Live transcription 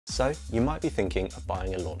So you might be thinking of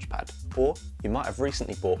buying a Launchpad, or you might have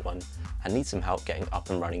recently bought one and need some help getting up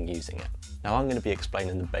and running using it. Now I'm going to be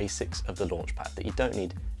explaining the basics of the Launchpad that you don't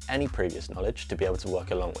need any previous knowledge to be able to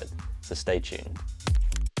work along with, so stay tuned.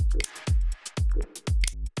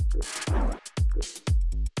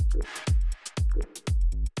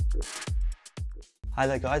 Hi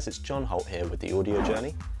there guys, it's John Holt here with The Audio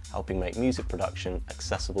Journey, helping make music production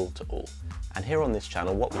accessible to all. And here on this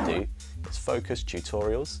channel what we do is focused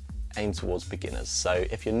tutorials aimed towards beginners. So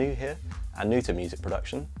if you're new here and new to music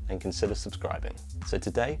production, then consider subscribing. So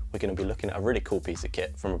today we're going to be looking at a really cool piece of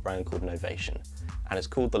kit from a brand called Novation, and it's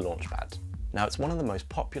called the Launchpad. Now it's one of the most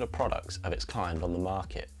popular products of its kind on the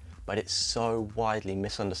market, but it's so widely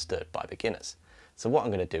misunderstood by beginners. So what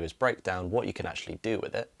I'm going to do is break down what you can actually do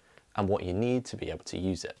with it and what you need to be able to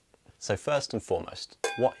use it. So first and foremost,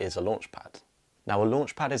 what is a Launchpad? Now a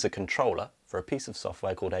Launchpad is a controller for a piece of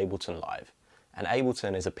software called Ableton Live. And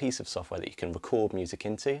Ableton is a piece of software that you can record music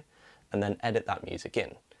into and then edit that music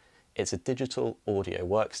in. It's a digital audio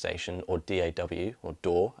workstation, or DAW, or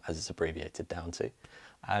DAW as it's abbreviated down to,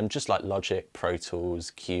 just like Logic, Pro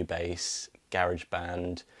Tools, Cubase,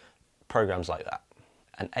 GarageBand, programs like that.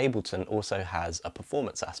 And Ableton also has a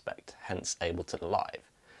performance aspect, hence Ableton Live.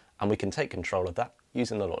 And we can take control of that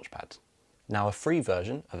using the Launchpad. Now a free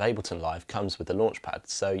version of Ableton Live comes with the Launchpad,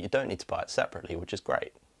 so you don't need to buy it separately, which is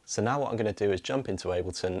great. So now what I'm going to do is jump into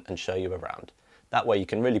Ableton and show you around. That way you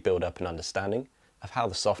can really build up an understanding of how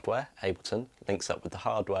the software, Ableton, links up with the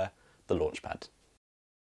hardware, the Launchpad.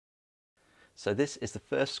 So this is the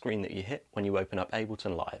first screen that you hit when you open up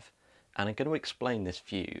Ableton Live, and I'm going to explain this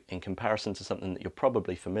view in comparison to something that you're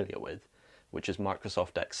probably familiar with, which is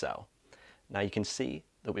Microsoft Excel. Now you can see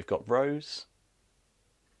that we've got rows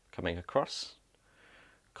coming across,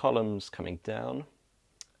 columns coming down,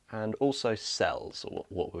 and also cells, or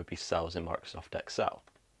what would be cells in Microsoft Excel.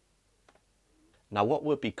 Now what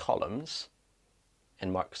would be columns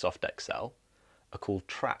in Microsoft Excel are called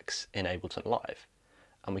tracks in Ableton Live,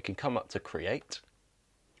 and we can come up to Create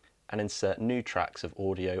and insert new tracks of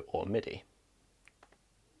audio or MIDI.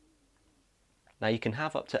 Now you can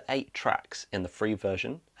have up to 8 tracks in the free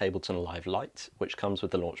version, Ableton Live Lite, which comes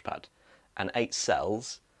with the Launchpad, and 8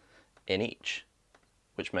 cells in each,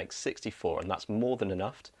 which makes 64, and that's more than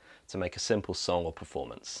enough to make a simple song or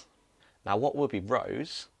performance. Now what will be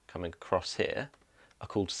rows coming across here are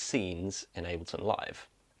called scenes in Ableton Live,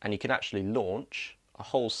 and you can actually launch a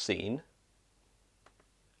whole scene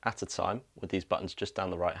at a time with these buttons just down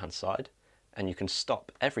the right hand side, and you can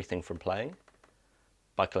stop everything from playing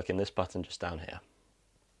by clicking this button just down here.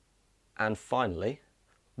 And finally,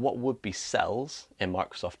 what would be cells in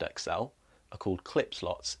Microsoft Excel are called clip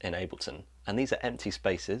slots in Ableton, and these are empty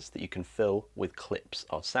spaces that you can fill with clips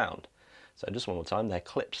of sound. So just one more time, they're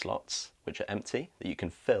clip slots which are empty that you can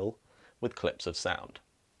fill with clips of sound.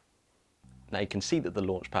 Now you can see that the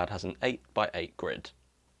Launchpad has an 8x8 grid.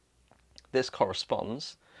 This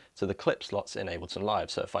corresponds to the clip slots in Ableton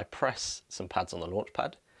Live, so if I press some pads on the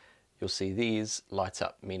Launchpad, you'll see these light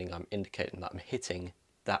up, meaning I'm indicating that I'm hitting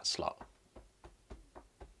that slot.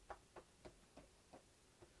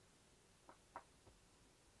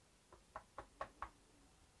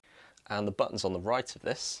 And the buttons on the right of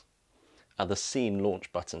this are the scene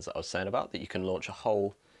launch buttons that I was saying about, that you can launch a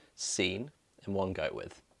whole scene in one go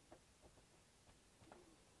with.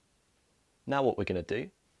 Now what we're going to do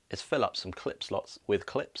is fill up some clip slots with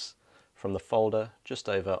clips from the folder just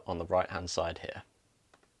over on the right hand side here.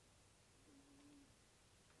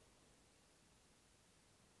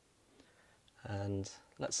 And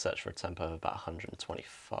let's search for a tempo of about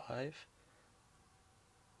 125.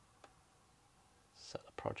 Set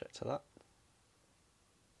the project to that.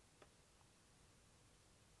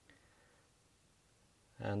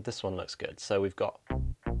 And this one looks good. So we've got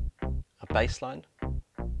a bass line,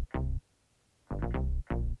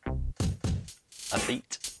 a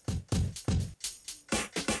beat,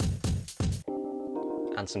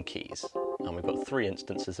 and some keys. And we've got 3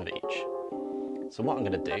 instances of each. So what I'm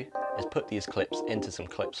going to do is put these clips into some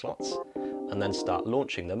clip slots and then start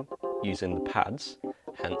launching them using the pads,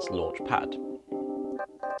 hence Launchpad.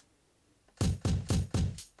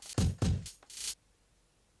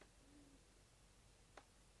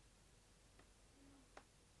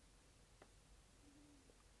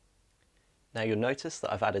 Now you'll notice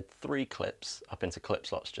that I've added 3 clips up into clip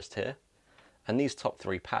slots just here, and these top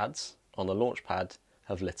 3 pads on the Launchpad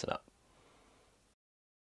have lit up.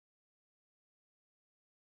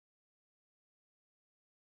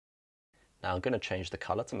 Now I'm going to change the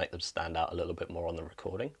colour to make them stand out a little bit more on the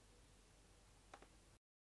recording.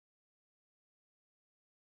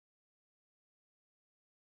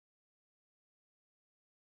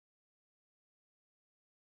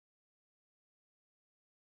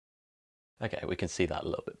 Okay, we can see that a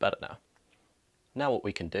little bit better now. Now what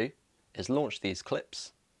we can do is launch these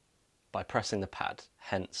clips by pressing the pad,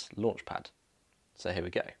 hence Launchpad. So here we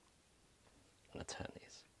go. I'm going to turn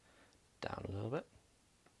these down a little bit.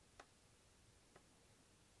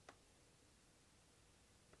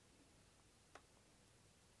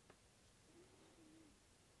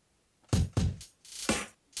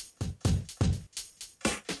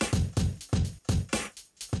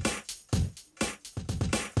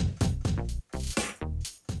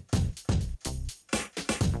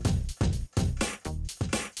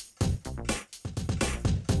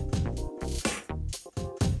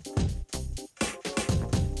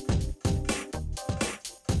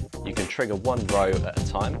 You can trigger one row at a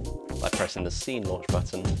time by pressing the scene launch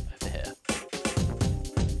button over here.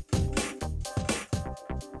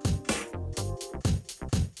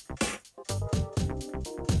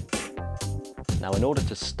 Now in order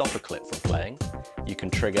to stop a clip from playing, you can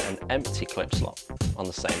trigger an empty clip slot on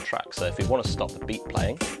the same track. So if you want to stop the beat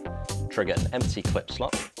playing, trigger an empty clip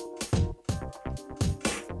slot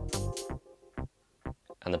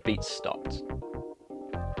and the beat's stopped.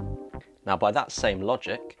 Now by that same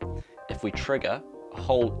logic, if we trigger a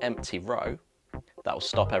whole empty row, that will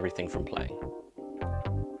stop everything from playing.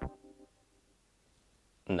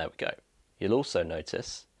 And there we go. You'll also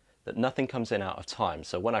notice that nothing comes in out of time.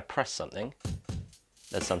 So when I press something,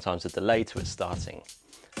 there's sometimes a delay to it starting.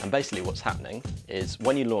 And basically what's happening is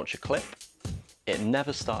when you launch a clip, it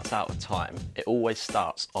never starts out of time. It always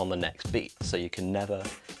starts on the next beat. So you can never,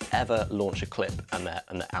 ever launch a clip and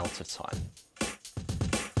they're out of time.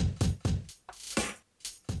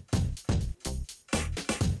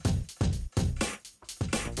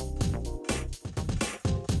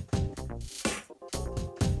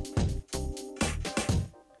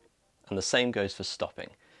 And the same goes for stopping.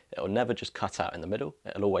 It will never just cut out in the middle,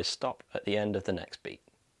 it'll always stop at the end of the next beat.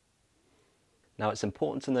 Now it's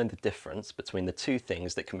important to know the difference between the two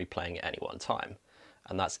things that can be playing at any one time,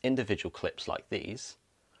 and that's individual clips like these,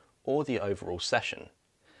 or the overall session.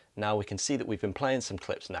 Now we can see that we've been playing some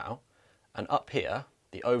clips now, and up here,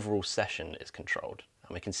 the overall session is controlled,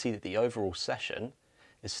 and we can see that the overall session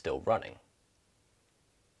is still running.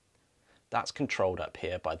 That's controlled up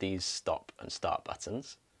here by these stop and start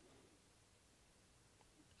buttons.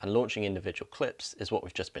 And launching individual clips is what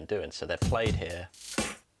we've just been doing. So they're played here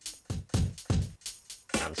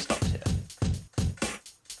and stopped here.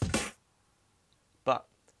 But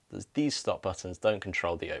these stop buttons don't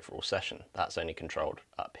control the overall session. That's only controlled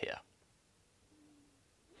up here.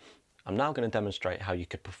 I'm now going to demonstrate how you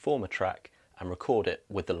could perform a track and record it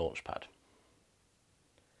with the Launchpad.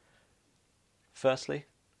 Firstly,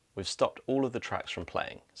 we've stopped all of the tracks from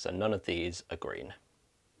playing, so none of these are green.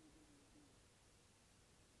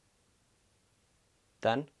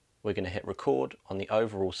 Then we're going to hit record on the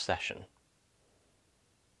overall session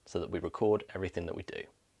so that we record everything that we do.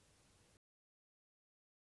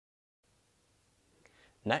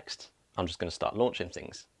 Next, I'm just going to start launching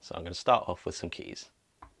things. So I'm going to start off with some keys.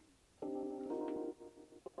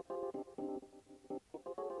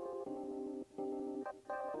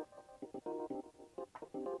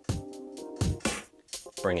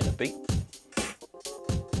 Bring in a beat.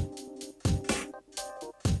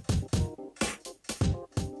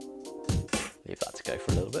 Leave that to go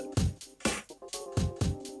for a little bit.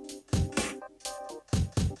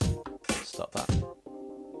 Stop that.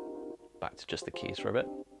 Back to just the keys for a bit.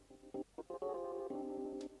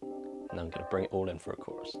 And then I'm going to bring it all in for a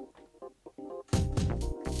chorus.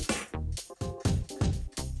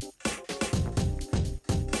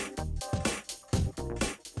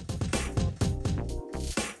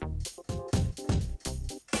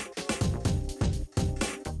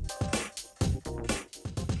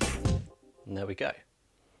 And there we go.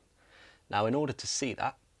 Now in order to see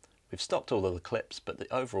that, we've stopped all of the clips, but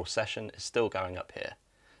the overall session is still going up here.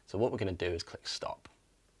 So what we're going to do is click stop.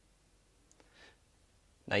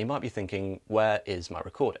 Now you might be thinking, where is my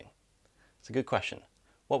recording? It's a good question.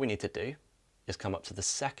 What we need to do is come up to the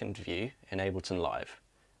second view in Ableton Live,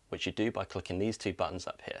 which you do by clicking these two buttons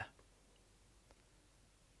up here.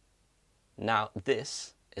 Now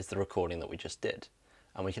this is the recording that we just did,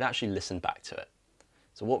 and we can actually listen back to it.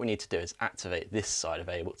 So what we need to do is activate this side of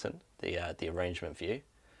Ableton, the arrangement view,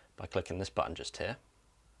 by clicking this button just here.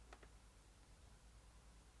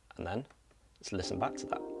 And then let's listen back to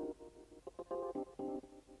that.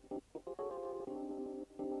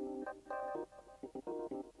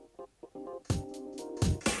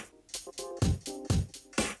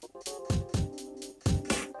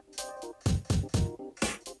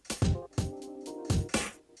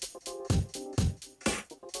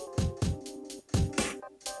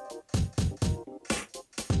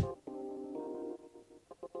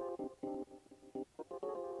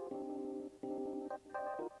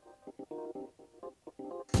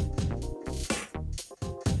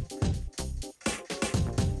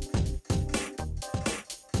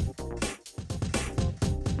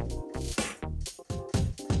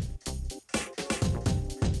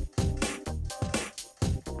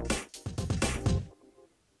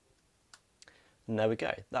 And there we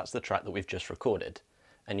go, that's the track that we've just recorded.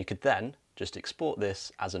 And you could then just export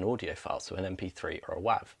this as an audio file to an MP3 or a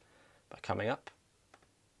WAV by coming up,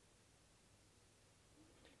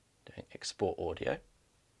 doing export audio,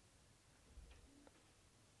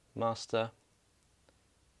 master,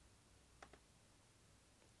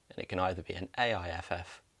 and it can either be an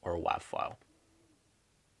AIFF or a WAV file.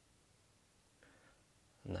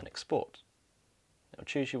 And then export. Now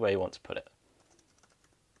choose you where you want to put it.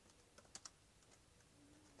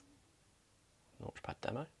 Launchpad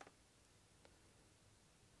demo.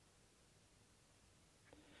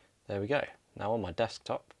 There we go. Now on my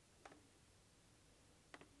desktop,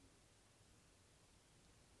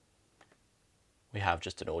 we have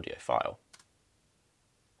just an audio file.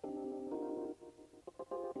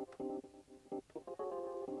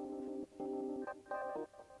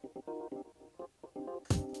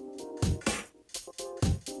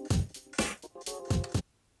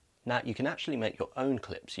 Now you can actually make your own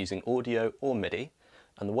clips using audio or MIDI,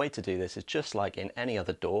 and the way to do this is just like in any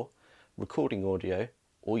other DAW, recording audio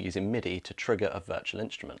or using MIDI to trigger a virtual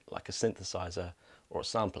instrument like a synthesizer or a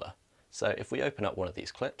sampler. So if we open up one of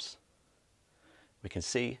these clips, we can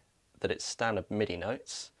see that it's standard MIDI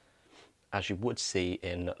notes, as you would see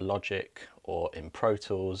in Logic or in Pro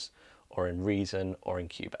Tools or in Reason or in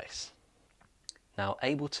Cubase. Now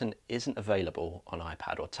Ableton isn't available on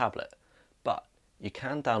iPad or tablet, but you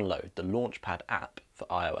can download the Launchpad app for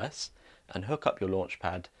iOS and hook up your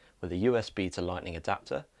Launchpad with a USB to Lightning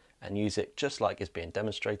adapter and use it just like is being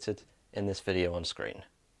demonstrated in this video on screen.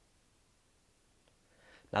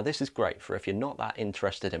 Now this is great for if you're not that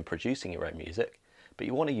interested in producing your own music, but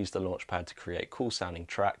you want to use the Launchpad to create cool sounding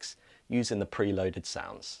tracks using the preloaded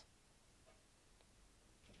sounds.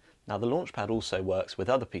 Now the Launchpad also works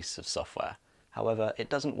with other pieces of software, however it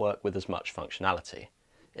doesn't work with as much functionality.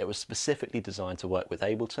 It was specifically designed to work with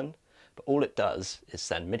Ableton, but all it does is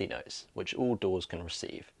send MIDI notes, which all DAWs can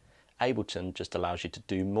receive. Ableton just allows you to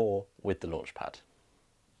do more with the Launchpad.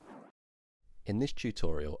 In this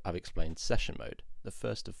tutorial, I've explained Session Mode, the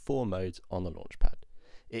first of 4 modes on the Launchpad.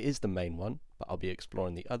 It is the main one, but I'll be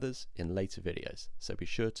exploring the others in later videos, so be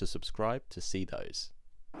sure to subscribe to see those.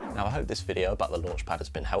 Now I hope this video about the Launchpad has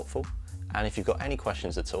been helpful, and if you've got any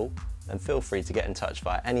questions at all, then feel free to get in touch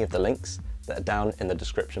via any of the links that are down in the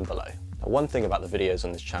description below. Now one thing about the videos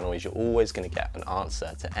on this channel is you're always going to get an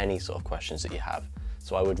answer to any sort of questions that you have,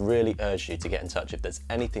 so I would really urge you to get in touch if there's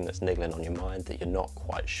anything that's niggling on your mind that you're not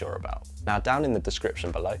quite sure about. Now down in the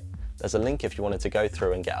description below, there's a link if you wanted to go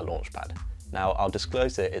through and get a Launchpad. Now I'll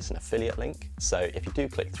disclose that it's an affiliate link, so if you do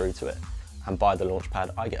click through to it and buy the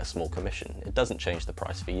Launchpad, I get a small commission. It doesn't change the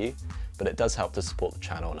price for you, but it does help to support the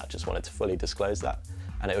channel, and I just wanted to fully disclose that,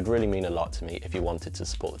 and it would really mean a lot to me if you wanted to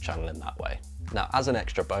support the channel in that way. Now as an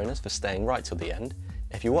extra bonus for staying right till the end,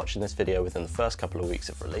 if you're watching this video within the first couple of weeks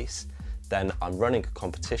of release, then I'm running a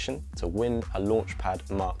competition to win a Launchpad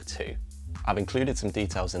Mark II. I've included some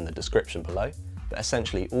details in the description below, but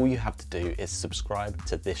essentially all you have to do is subscribe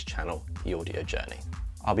to this channel, The Audio Journey.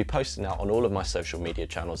 I'll be posting out on all of my social media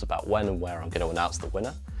channels about when and where I'm going to announce the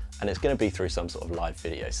winner, and it's going to be through some sort of live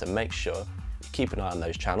video, so make sure you keep an eye on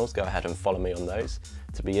those channels, go ahead and follow me on those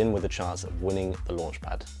to be in with a chance of winning the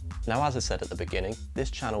Launchpad. Now as I said at the beginning,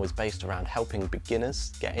 this channel is based around helping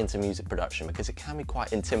beginners get into music production because it can be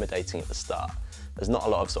quite intimidating at the start. There's not a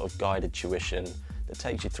lot of sort of guided tuition that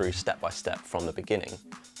takes you through step by step from the beginning,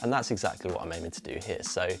 and that's exactly what I'm aiming to do here.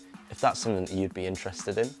 So if that's something that you'd be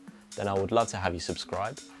interested in, then I would love to have you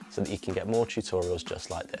subscribe so that you can get more tutorials just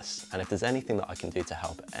like this. And if there's anything that I can do to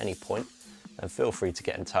help at any point, then feel free to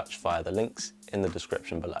get in touch via the links in the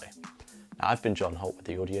description below. Now I've been John Holt with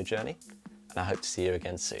The Audio Journey, and I hope to see you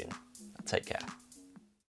again soon. Take care.